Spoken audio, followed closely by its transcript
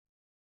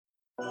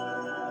Yeah,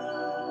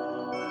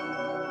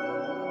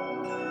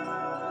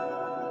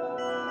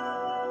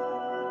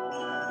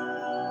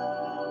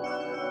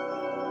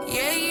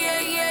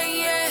 yeah, yeah,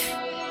 yeah.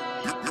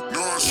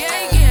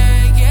 Yeah,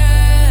 yeah,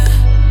 yeah.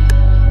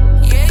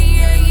 Yeah,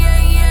 yeah, yeah,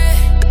 yeah.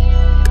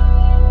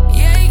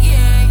 Yeah,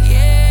 yeah,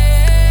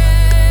 yeah.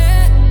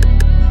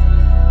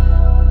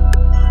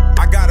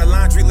 I got a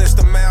laundry list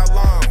a mile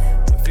long.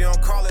 If you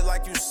don't call it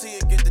like you see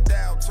it, get the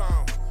dial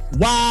tone.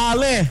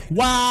 Wildin',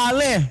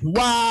 wildin',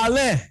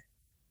 wildin'.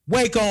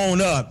 Wake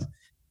on up.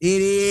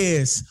 It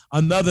is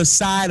another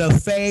side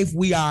of faith.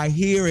 We are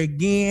here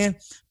again.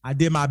 I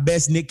did my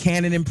best Nick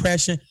Cannon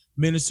impression.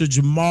 Minister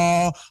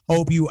Jamal,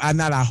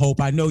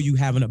 I know you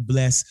having a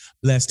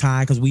blessed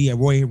time because we at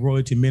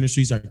Royalty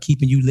Ministries are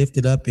keeping you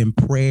lifted up in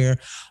prayer.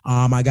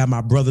 I got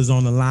my brothers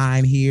on the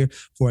line here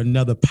for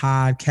another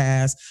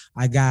podcast.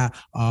 I got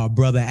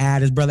Brother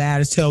Addis. Brother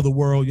Addis, tell the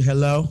world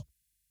hello.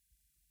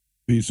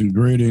 Peace and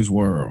greetings,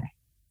 world.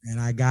 And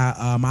I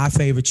got my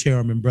favorite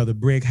chairman, Brother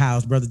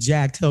Brickhouse. Brother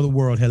Jack, tell the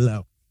world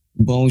hello.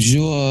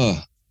 Bonjour.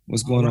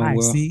 What's going on,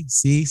 Will?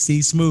 See,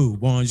 smooth.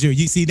 Bonjour.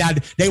 You see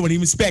that they weren't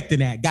even expecting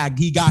that.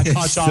 He got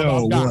caught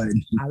y'all off guard.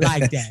 I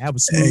like that. That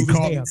was smooth as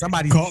hell.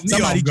 Somebody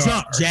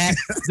jumped, Jack.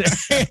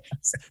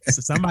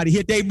 Somebody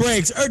hit their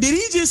brakes. Or did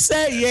he just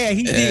say? Yeah,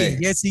 he did.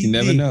 Yes, he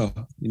did. You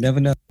never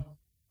know.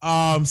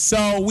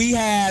 So we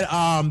had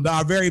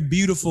our very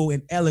beautiful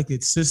and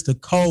elegant sister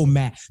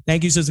Comac.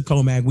 Thank you, Sister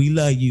Comac. We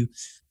love you.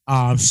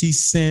 She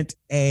sent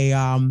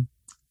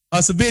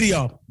us a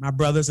video, my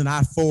brothers, and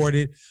I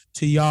forwarded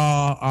to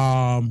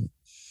y'all.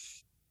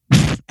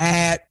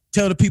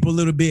 Tell the people a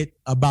little bit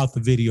about the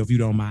video, if you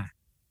don't mind.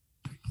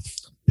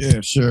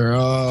 Yeah, sure.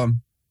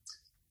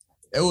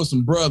 It was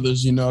some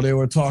brothers, they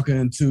were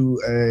talking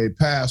to a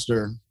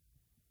pastor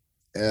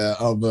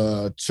of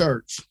a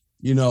church,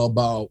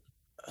 about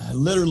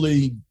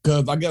literally,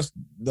 because I guess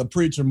the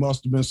preacher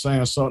must have been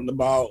saying something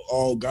about,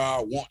 oh,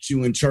 God wants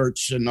you in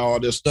church and all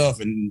this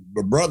stuff. And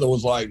the brother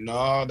was like,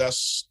 no,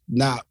 that's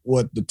not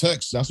what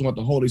that's what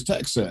the Holy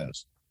Text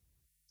says.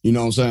 You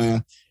know what I'm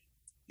saying?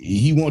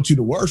 He wants you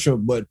to worship,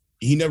 but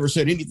he never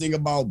said anything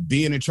about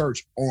being in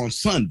church on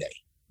Sunday.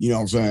 You know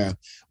what I'm saying?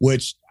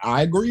 Which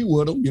I agree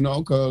with him,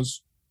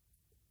 because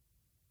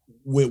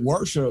with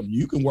worship,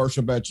 you can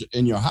worship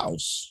in your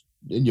house,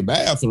 in your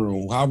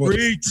bathroom.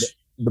 Preach.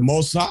 The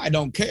Most High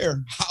don't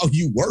care how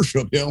you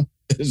worship him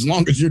as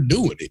long as you're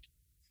doing it.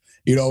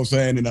 You know what I'm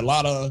saying? And a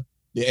lot of,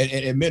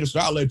 and minister,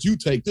 I'll let you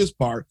take this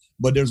part,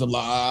 but there's a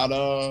lot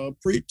of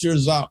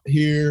preachers out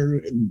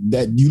here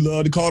that you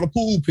love to call the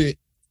pulpit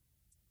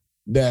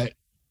that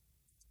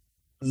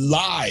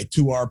lie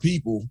to our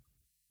people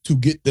to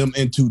get them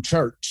into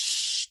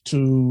church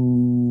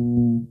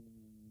I'm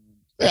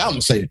going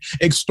to say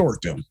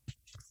extort them.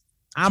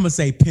 I'm going to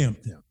say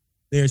pimp them.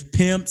 There's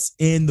pimps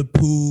in the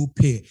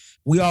pulpit.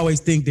 We always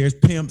think there's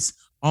pimps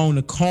on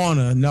the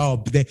corner.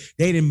 No, they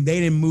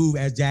didn't move,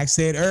 as Jack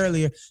said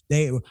earlier.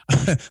 They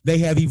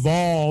have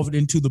evolved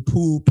into the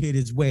pulpit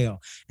as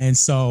well. And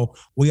so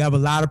we have a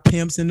lot of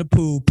pimps in the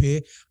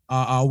pulpit.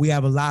 We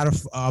have a lot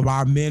of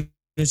our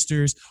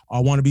ministers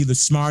want to be the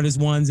smartest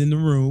ones in the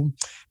room.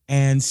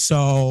 And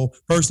so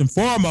first and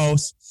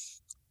foremost,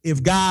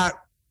 if God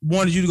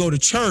wanted you to go to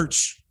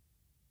church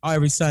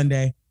every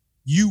Sunday,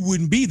 you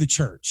wouldn't be the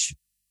church.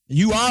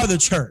 You are the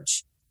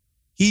church.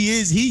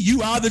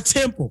 You are the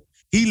temple.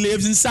 He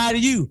lives inside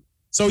of you.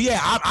 So yeah,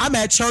 I'm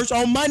at church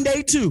on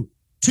Monday too,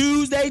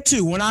 Tuesday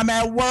too. When I'm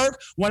at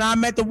work, when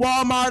I'm at the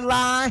Walmart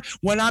line,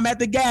 when I'm at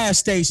the gas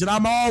station,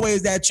 I'm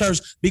always at church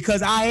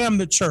because I am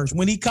the church.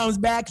 When he comes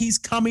back, he's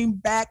coming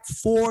back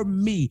for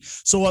me.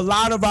 So a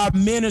lot of our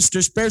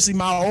ministers, especially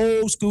my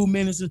old school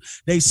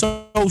ministers, they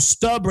so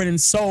stubborn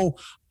and so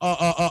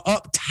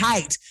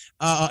uptight.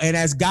 And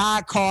as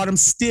God called them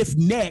stiff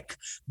neck,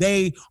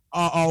 they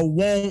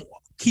won't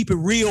keep it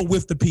real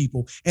with the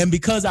people. And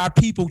because our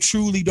people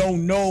truly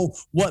don't know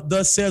what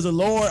thus says the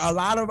Lord, a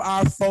lot of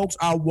our folks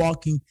are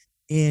walking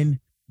in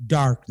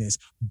darkness.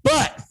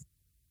 But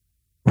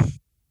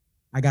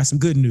I got some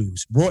good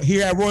news.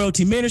 Here at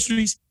Royalty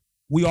Ministries,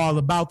 we all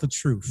about the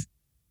truth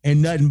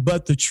and nothing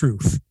but the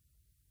truth.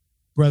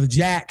 Brother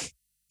Jack,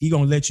 he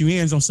gonna let you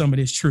in on some of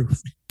this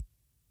truth.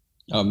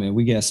 Oh man,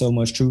 we got so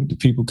much truth the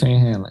people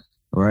can't handle it.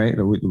 Right?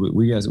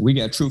 We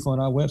got truth on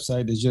our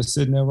website that's just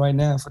sitting there right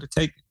now for the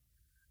taking.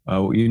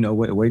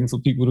 Waiting for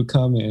people to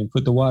come and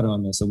put the water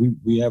on there. So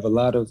we have a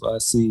lot of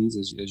seeds,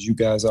 as you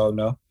guys all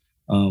know.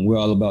 We're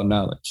all about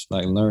knowledge,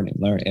 like learn,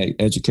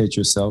 educate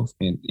yourself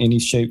in any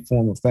shape,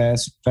 form, or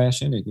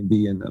fashion. It can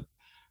be in the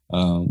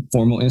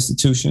formal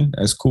institution.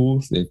 That's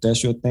cool. If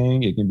that's your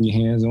thing, it can be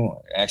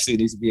hands-on. Actually, it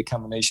needs to be a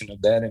combination of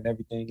that and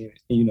everything,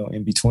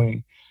 in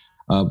between.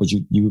 But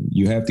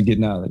you have to get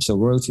knowledge. So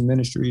Royalty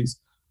Ministries,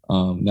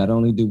 not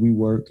only do we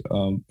work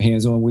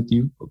hands-on with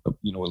you,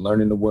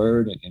 learning the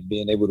word and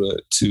being able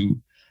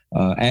to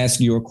ask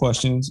your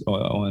questions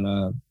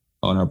on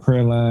our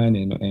prayer line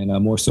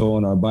and more so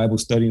on our Bible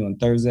study on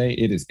Thursday.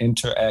 It is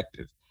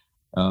interactive.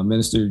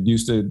 Minister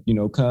used to,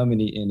 come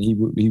and he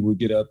would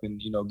get up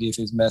and, give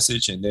his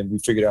message. And then we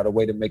figured out a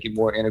way to make it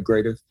more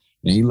integrative,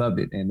 and he loved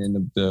it. And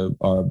then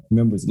our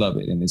members love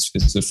it. And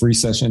it's a free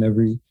session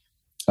every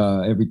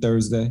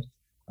Thursday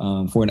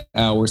for an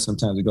hour.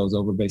 Sometimes it goes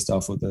over based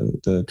off of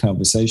the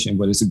conversation,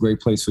 but it's a great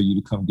place for you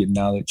to come get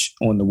knowledge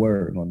on the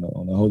word, on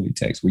the holy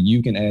text, where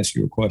you can ask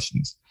your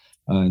questions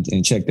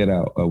and check that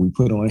out. We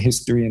put on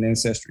history and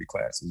ancestry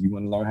classes. You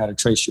want to learn how to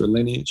trace your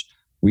lineage?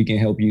 We can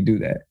help you do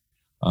that.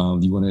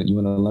 You want to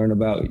learn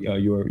about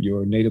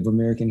your Native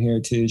American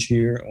heritage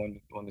here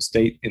on the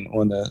state and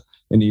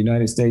in the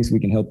United States. We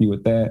can help you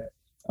with that.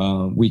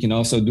 We can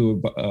also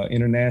do it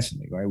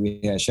internationally, right?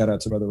 We had shout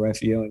out to Brother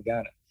Raphael in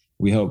Ghana.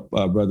 We helped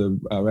Brother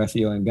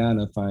Raphael in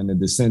Ghana find the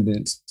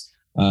descendants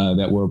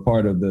that were a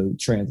part of the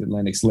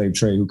transatlantic slave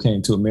trade who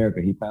came to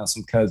America. He found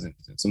some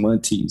cousins and some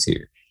aunties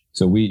here.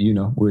 So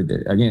we're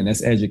there. Again,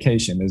 that's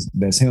education.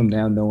 That's him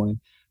now knowing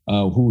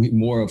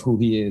more of who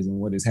he is and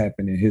what has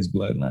happened in his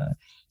bloodline.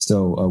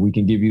 So we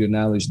can give you the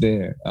knowledge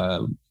there.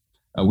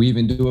 We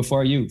even do it for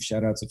our youth.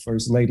 Shout out to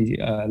First Lady,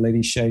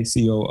 Lady Shay,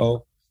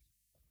 COO.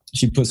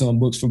 She puts on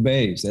books for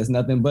babes. That's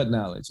nothing but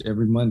knowledge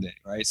every Monday,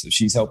 right? So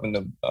she's helping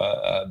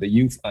the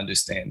youth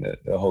understand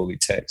the holy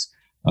text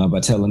by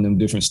telling them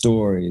different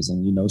stories.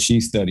 And,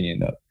 she's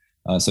studying up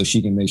so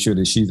she can make sure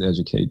that she's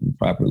educating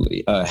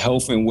properly.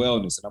 Health and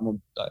wellness. And I'm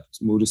going to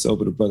move this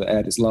over to Brother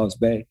Addis Lost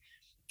Bay.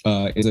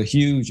 Is a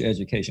huge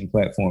education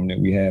platform that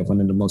we have. One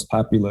of the most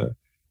popular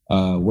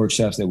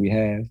workshops that we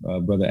have.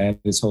 Brother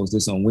Addis hosts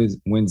this on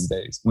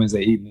Wednesday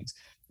evenings.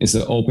 It's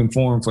an open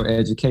forum for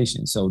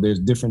education. So there's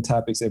different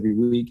topics every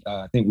week.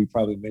 I think we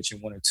probably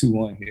mentioned one or two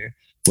on here.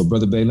 But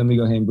Brother Bay, let me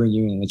go ahead and bring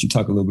you in and let you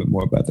talk a little bit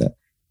more about that.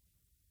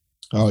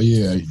 Oh,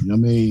 yeah.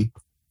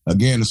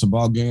 Again, it's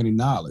about gaining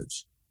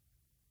knowledge.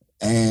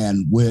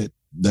 And with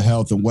the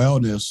health and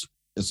wellness,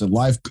 it's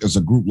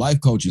a group life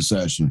coaching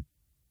session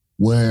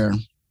where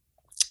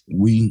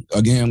we,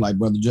 again, like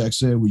Brother Jack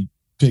said, we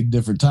pick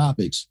different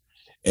topics,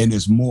 and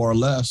it's more or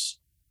less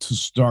to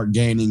start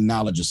gaining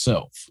knowledge of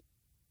self.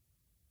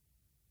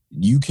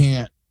 You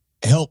can't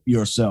help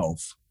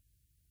yourself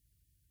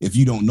if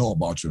you don't know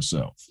about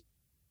yourself.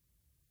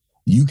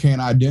 You can't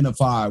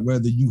identify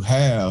whether you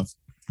have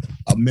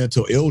a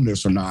mental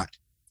illness or not,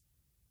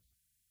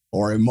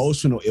 or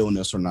emotional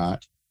illness or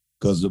not,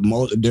 because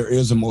there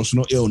is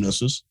emotional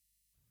illnesses.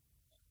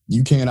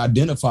 You can't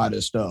identify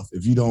this stuff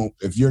if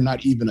you're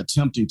not even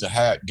attempting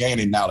to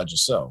gaining knowledge of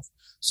self.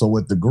 So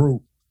with the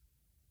group,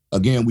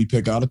 again, we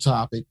pick out a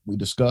topic, we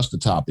discuss the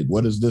topic.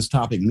 What does this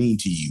topic mean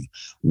to you?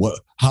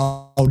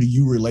 How do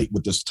you relate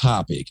with this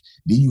topic?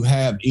 Do you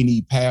have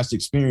any past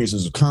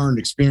experiences or current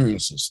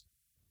experiences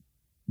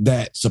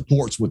that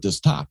supports with this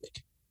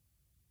topic?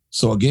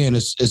 So again,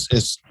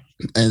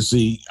 and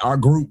see, our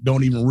group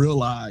don't even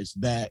realize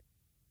that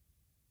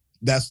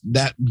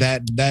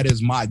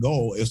is my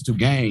goal, is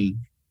to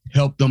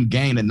help them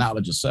gain a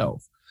knowledge of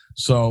self.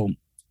 So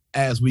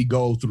as we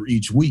go through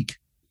each week,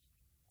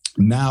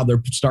 now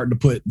they're starting to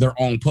put their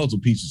own puzzle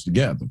pieces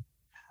together.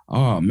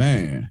 Oh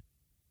man,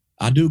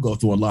 I do go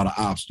through a lot of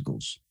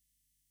obstacles.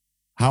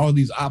 How are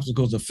these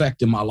obstacles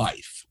affecting my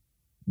life?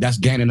 That's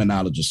gaining a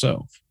knowledge of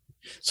self.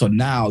 So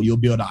now you'll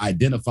be able to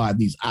identify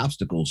these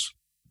obstacles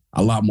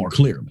a lot more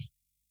clearly.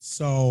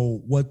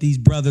 So what my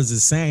brothers are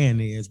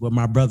saying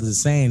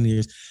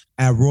is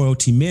at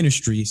Royalty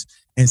Ministries,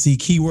 and see,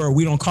 keyword,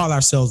 we don't call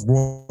ourselves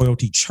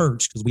Royalty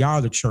Church because we are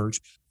the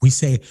church. We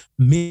say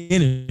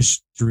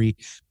ministry.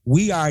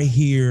 We are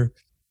here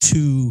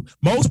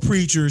most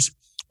preachers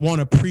want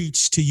to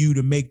preach to you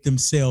to make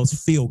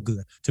themselves feel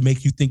good, to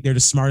make you think they're the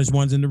smartest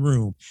ones in the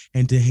room,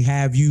 and to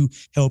have you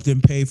help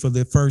them pay for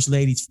the First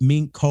Lady's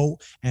mink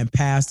coat and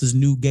pastor's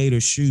new gator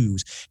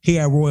shoes.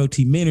 Here at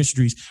Royalty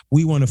Ministries,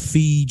 we want to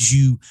feed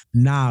you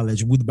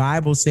knowledge. The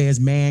Bible says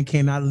man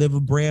cannot live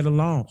of bread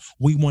alone.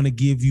 We want to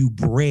give you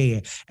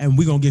bread. And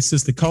we're going to get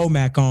Sister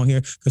Comac on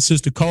here, because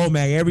Sister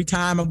Comac, every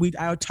time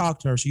I talk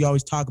to her, she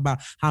always talk about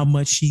how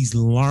much she's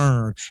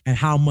learned and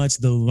how much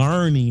the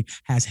learning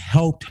has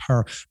helped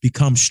her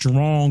become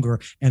stronger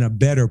and a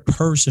better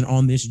person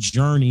on this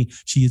journey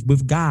she is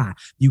with God.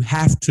 You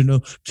have to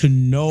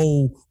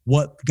know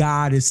what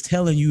God is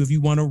telling you if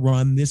you want to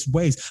run this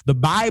race. The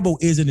Bible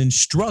is an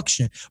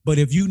instruction, but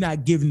if you're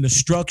not giving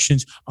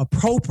instructions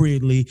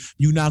appropriately,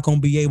 you're not going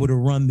to be able to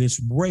run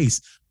this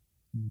race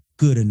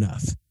good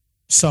enough.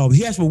 So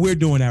that's what we're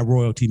doing at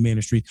Royalty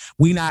Ministry.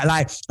 We not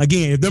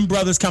again, if them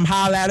brothers come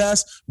holler at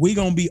us, we're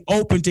going to be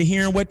open to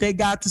hearing what they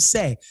got to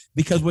say,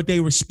 because what they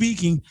were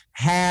speaking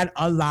had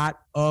a lot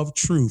of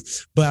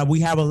truth. But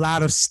we have a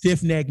lot of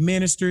stiff-necked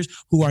ministers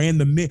who are in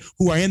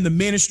the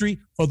ministry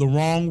for the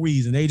wrong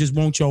reason. They just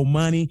want your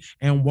money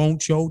and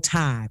want your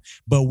time.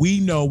 But we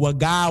know what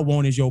God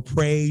wants is your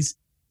praise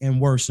and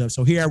worship.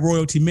 So here at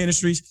Royalty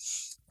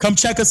Ministries, come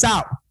check us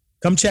out.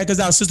 Come check us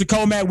out. Sister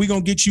Comac, we're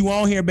going to get you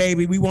on here,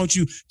 baby. We want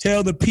you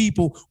tell the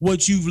people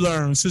what you've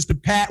learned. Sister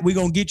Pat, we're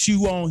going to get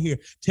you on here.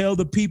 Tell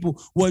the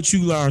people what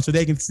you learned so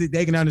they can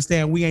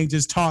understand we ain't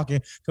just talking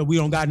because we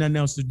don't got nothing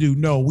else to do.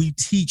 No, we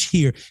teach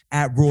here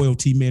at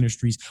Royalty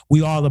Ministries.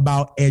 We all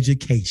about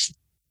education.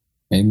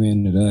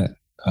 Amen to that.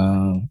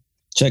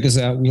 Check us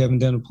out. We haven't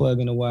done a plug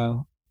in a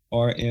while.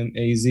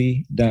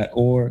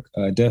 rmaz.org.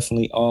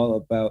 Definitely all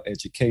about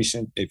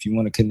education. If you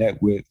want to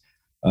connect with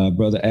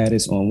Brother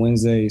Addis on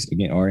Wednesdays,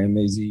 again,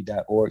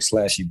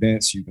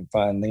 rmaz.org/events. You can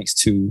find links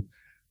to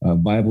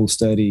Bible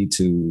study,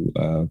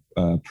 to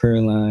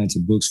prayer line, to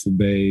books for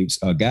babes.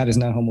 God is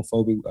not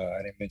homophobic.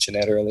 I didn't mention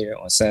that earlier.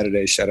 On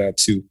Saturday, shout out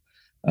to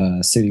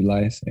City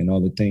Life and all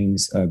the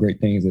things,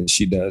 great things that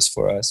she does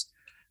for us.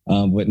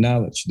 But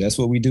knowledge, that's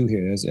what we do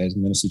here, as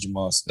Minister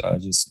Jamal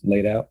just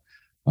laid out.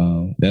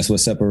 That's what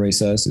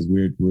separates us. Is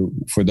we're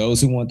for those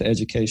who want the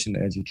education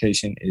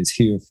is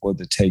here for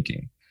the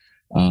taking.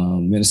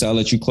 Minister, I'll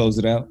let you close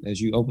it out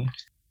as you open.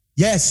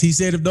 Yes, he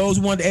said, if those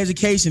who want the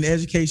education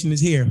is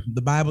here.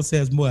 The Bible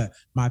says what?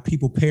 My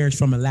people perish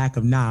from a lack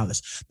of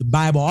knowledge. The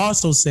Bible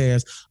also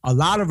says a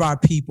lot of our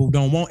people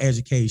don't want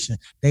education.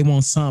 They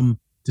want something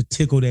to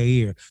tickle their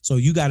ear. So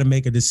you got to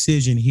make a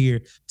decision here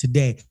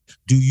today.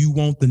 Do you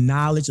want the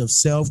knowledge of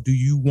self? Do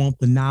you want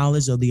the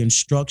knowledge of the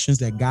instructions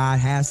that God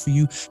has for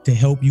you to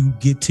help you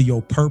get to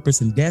your purpose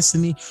and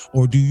destiny?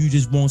 Or do you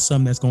just want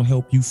something that's going to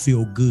help you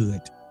feel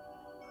good?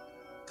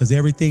 Because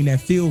everything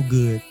that feel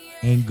good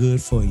ain't good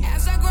for you.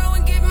 As I grow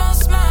and get more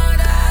smart.